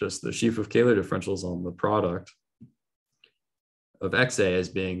write just the sheaf of Kähler differentials on the product of XA as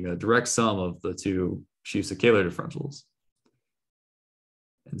being a direct sum of the two sheaves of Kähler differentials.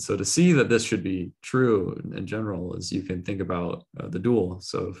 And so to see that this should be true in general is you can think about the dual.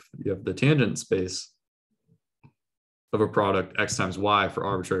 So if you have the tangent space of a product X times Y for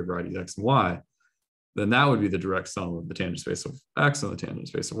arbitrary varieties X and Y, then that would be the direct sum of the tangent space of X and the tangent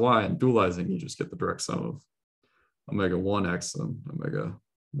space of Y. And dualizing, you just get the direct sum of omega 1x and omega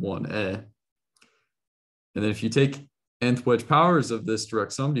 1a. And then if you take nth wedge powers of this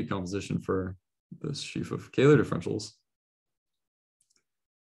direct sum decomposition for this sheaf of Kähler differentials,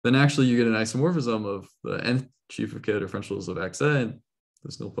 then actually you get an isomorphism of the nth sheaf of Kähler differentials of XA,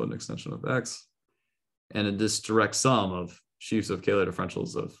 this nilpotent extension of X, and this direct sum of sheaves of Kähler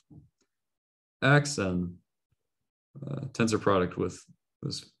differentials of X and tensor product with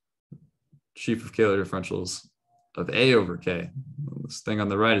this sheaf of Kähler differentials of A over K. This thing on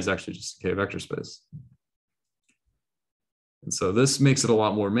the right is actually just a K vector space. And so this makes it a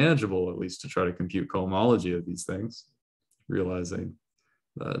lot more manageable, at least to try to compute cohomology of these things, realizing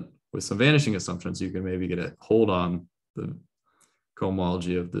that with some vanishing assumptions, you can maybe get a hold on the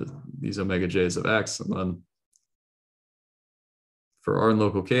cohomology of these omega j's of X. And then for Artin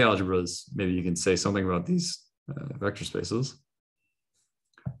local K algebras, maybe you can say something about these vector spaces.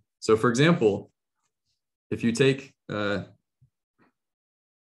 So for example, if you take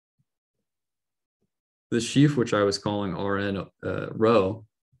this sheaf, which I was calling Rn rho,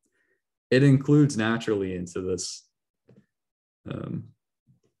 it includes naturally into this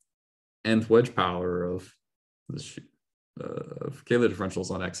nth wedge power of this of Kähler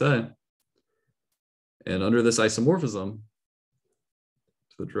differentials on XA. And under this isomorphism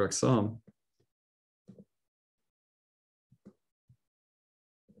to the direct sum,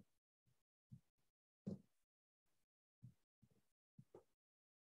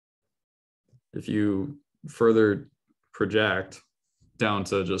 if you further project down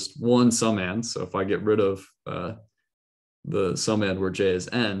to just one summand. So if I get rid of the summand where j is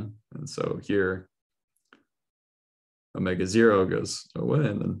n, and so here omega 0 goes away,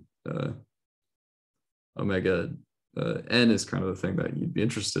 and then omega n is kind of the thing that you'd be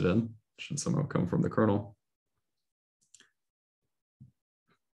interested in. Should somehow come from the kernel.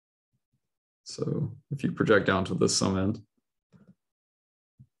 So if you project down to this summand,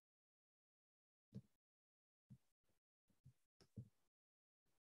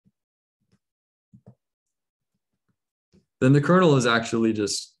 then the kernel is actually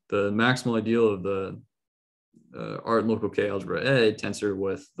just the maximal ideal of the Art and local K algebra A tensor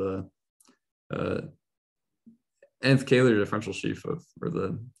with the nth Kähler differential sheaf of, or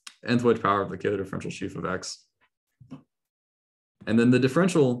the nth wedge power of the Kähler differential sheaf of X. And then the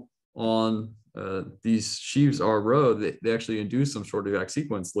differential on these sheaves R rho, they actually induce some short exact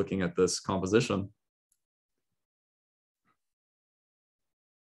sequence looking at this composition.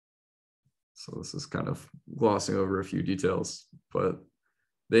 So this is kind of glossing over a few details, but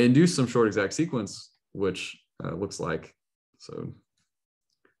they induce some short exact sequence, which looks like, so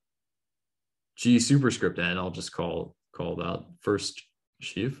G superscript n, I'll just call that first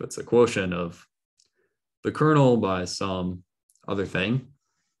sheaf. It's a quotient of the kernel by some other thing.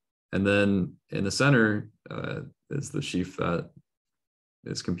 And then in the center is the sheaf that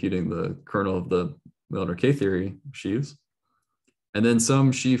is computing the kernel of the Milnor K-theory sheaves. And then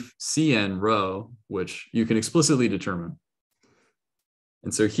some sheaf Cn rho, which you can explicitly determine.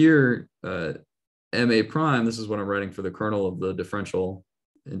 And so here, MA prime, this is what I'm writing for the kernel of the differential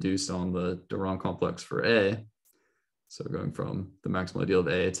induced on the de Rham complex for A. So going from the maximal ideal of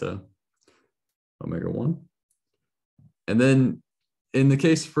A to omega 1. And then in the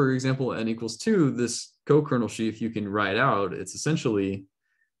case, for example, n equals 2, this co-kernel sheaf you can write out. It's essentially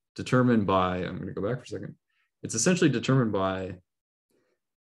determined by, I'm going to go back for a second. It's essentially determined by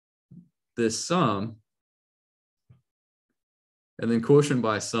this sum, and then quotient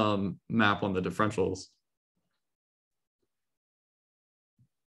by some map on the differentials.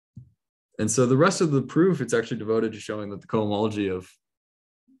 And so the rest of the proof, it's actually devoted to showing that the cohomology of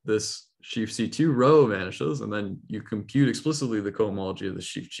this sheaf C2 rho vanishes, and then you compute explicitly the cohomology of the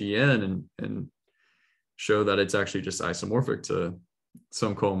sheaf Gn and show that it's actually just isomorphic to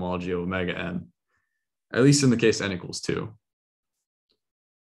some cohomology of omega n, at least in the case n equals 2.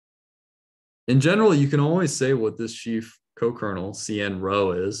 In general, you can always say what this sheaf co-kernel Cn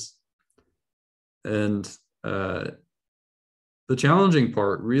rho is. And the challenging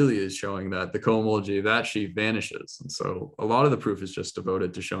part really is showing that the cohomology of that sheaf vanishes. And so a lot of the proof is just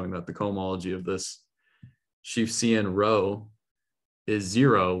devoted to showing that the cohomology of this sheaf Cn rho is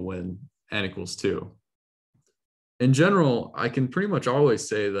 0 when n equals 2. In general, I can pretty much always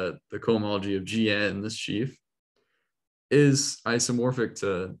say that the cohomology of Gn, this sheaf, is isomorphic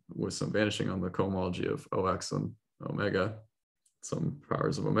to, with some vanishing on the cohomology of Ox and omega, some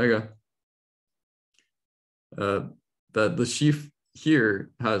powers of omega, that the sheaf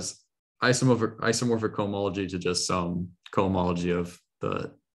here has isomorphic cohomology to just some cohomology of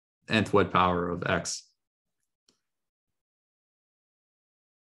the nth wedge power of X.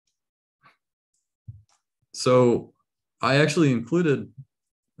 So I actually included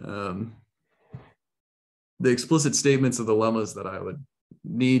the explicit statements of the lemmas that I would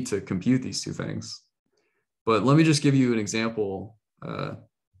need to compute these two things. But let me just give you an example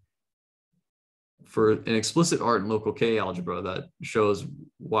for an explicit Art and local K algebra that shows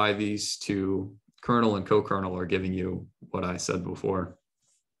why these two, kernel and co-kernel, are giving you what I said before.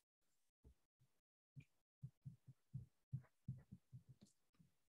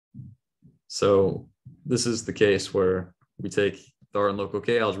 So this is the case where we take the Art and local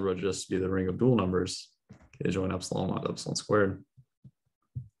K algebra to just be the ring of dual numbers, K join epsilon mod epsilon squared.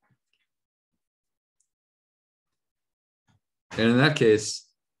 And in that case,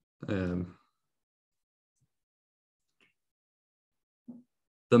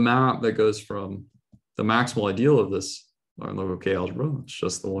 the map that goes from the maximal ideal of this Art and local K algebra, it's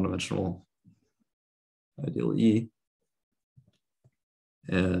just the one-dimensional ideal E,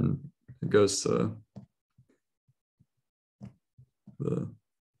 and it goes to the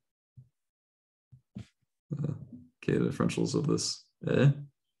K differentials of this A.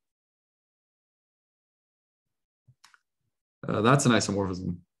 That's an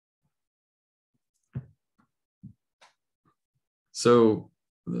isomorphism. So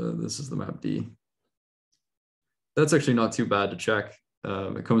this is the map D. That's actually not too bad to check.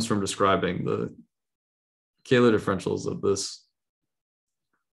 It comes from describing the Kähler differentials of this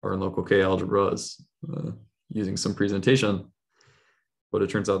Art and local K algebras using some presentation, but it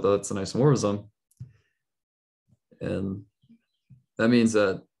turns out that it's an isomorphism. And that means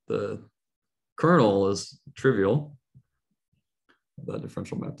that the kernel is trivial, that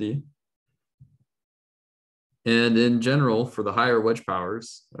differential map D. And in general, for the higher wedge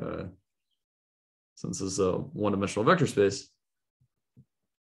powers, since this is a one-dimensional vector space,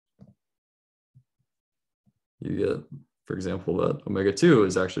 you get, for example, that omega 2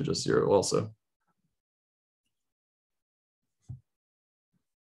 is actually just 0 also.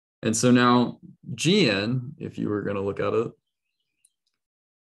 And so now Gn, if you were going to look at it,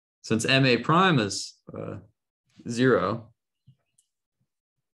 since MA prime is 0,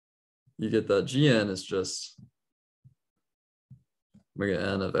 you get that Gn is just omega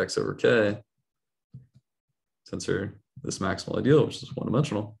n of x over k, since you're this maximal ideal, which is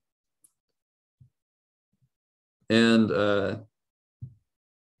one-dimensional. And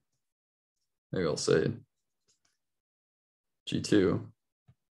maybe I'll say G2,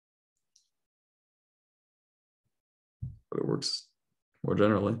 but it works more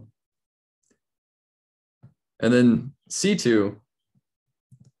generally. And then C2,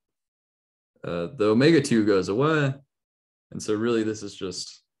 the omega 2 goes away. And so really this is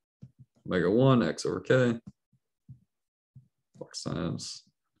just omega 1 x over k times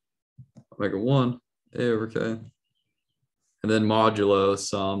omega 1 a over k. And then modulo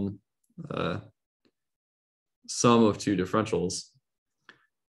sum of two differentials.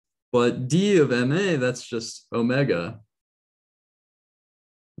 But d of ma, that's just omega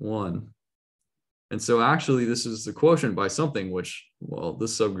 1. And so actually this is the quotient by something which, well,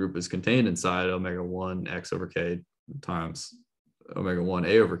 this subgroup is contained inside omega 1 x over k times omega 1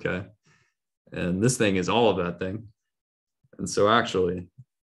 a over k. And this thing is all of that thing. And so actually,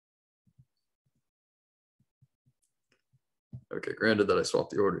 okay, granted that I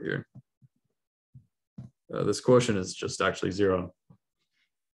swapped the order here, this quotient is just actually 0.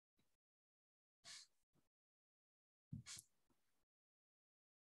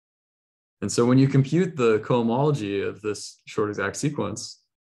 And so when you compute the cohomology of this short exact sequence,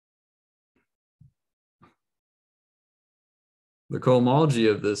 the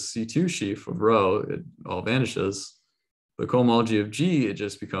cohomology of this C2 sheaf of rho, it all vanishes. The cohomology of G, it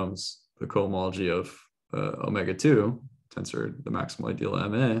just becomes the cohomology of omega 2, tensor the maximal ideal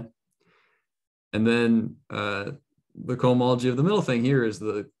MA. And then the cohomology of the middle thing here is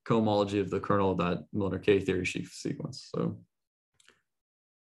the cohomology of the kernel of that Milnor K theory sheaf sequence.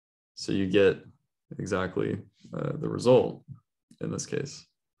 So you get exactly the result in this case.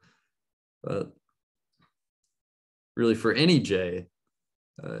 But really for any j,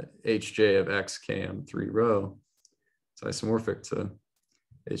 hj of x km3 rho, it's isomorphic to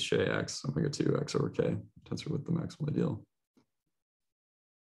hjx omega 2 x over k tensor with the maximal ideal.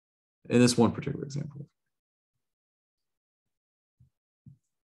 In this one particular example.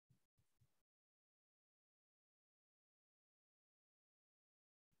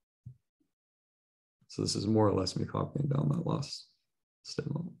 So this is more or less me copying down that last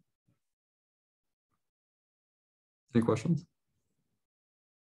statement. Any questions?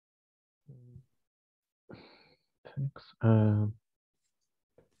 Thanks.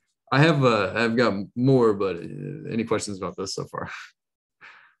 I've got more, but any questions about this so far?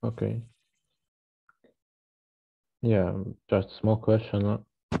 Okay. Yeah, just a small question.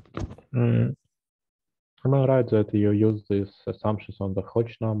 Am I right that you use these assumptions on the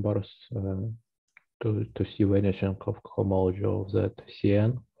Hodge numbers to see vanishing of cohomology of that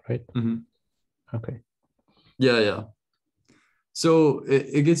Cn, right? Mm-hmm. Okay. Yeah. So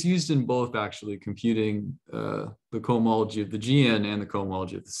it gets used in both, actually, computing the cohomology of the Gn and the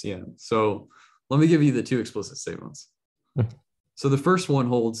cohomology of the Cn. So let me give you the two explicit statements. So the first one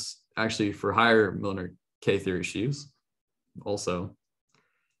holds actually for higher Milnor K theory sheaves also.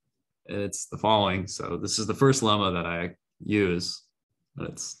 And it's the following. So this is the first lemma that I use. And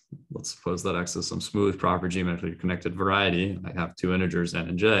it's, let's suppose that X is some smooth proper geometrically connected variety. I have two integers n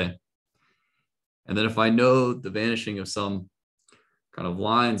and j. And then if I know the vanishing of some kind of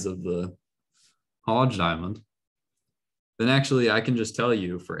lines of the Hodge diamond, then actually I can just tell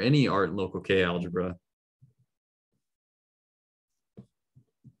you for any art and local K algebra,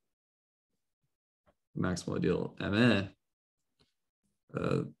 maximal ideal MA,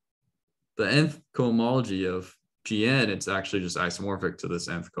 the nth cohomology of Gn, it's actually just isomorphic to this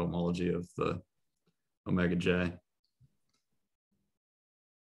nth cohomology of the omega j.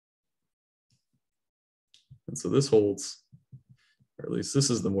 And so this holds, or at least this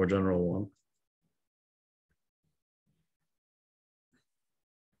is the more general one.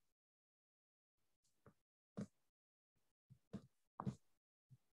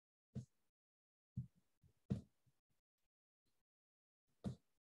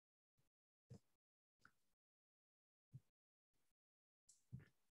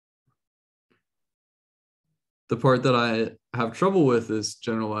 the part that I have trouble with is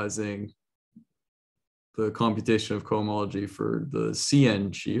generalizing the computation of cohomology for the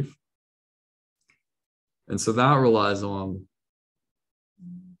CN sheaf. And so that relies on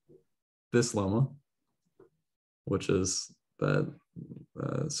this lemma, which is that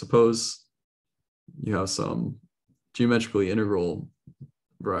suppose you have some geometrically integral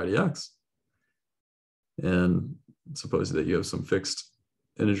variety x, and suppose that you have some fixed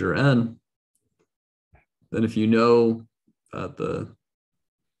integer n, then if you know that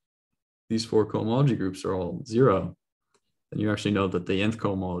these four cohomology groups are all 0, then you actually know that the nth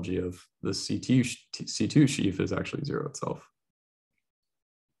cohomology of the C2 sheaf is actually 0 itself.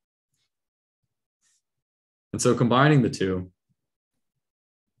 And so combining the two,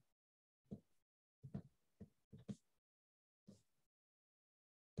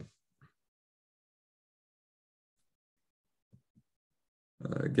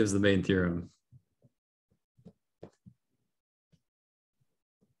 gives the main theorem.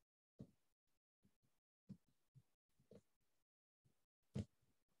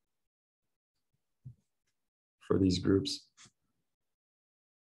 For these groups.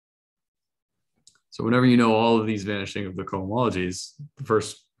 So whenever you know all of these vanishing of the cohomologies, the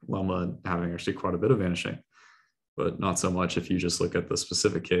first lemma having actually quite a bit of vanishing, but not so much if you just look at the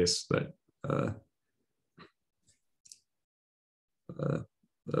specific case that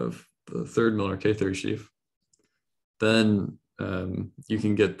of the third Miller K-theory sheaf, then you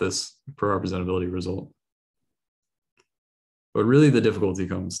can get this pro-representability result. But really the difficulty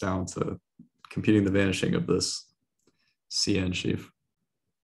comes down to computing the vanishing of this CN sheaf.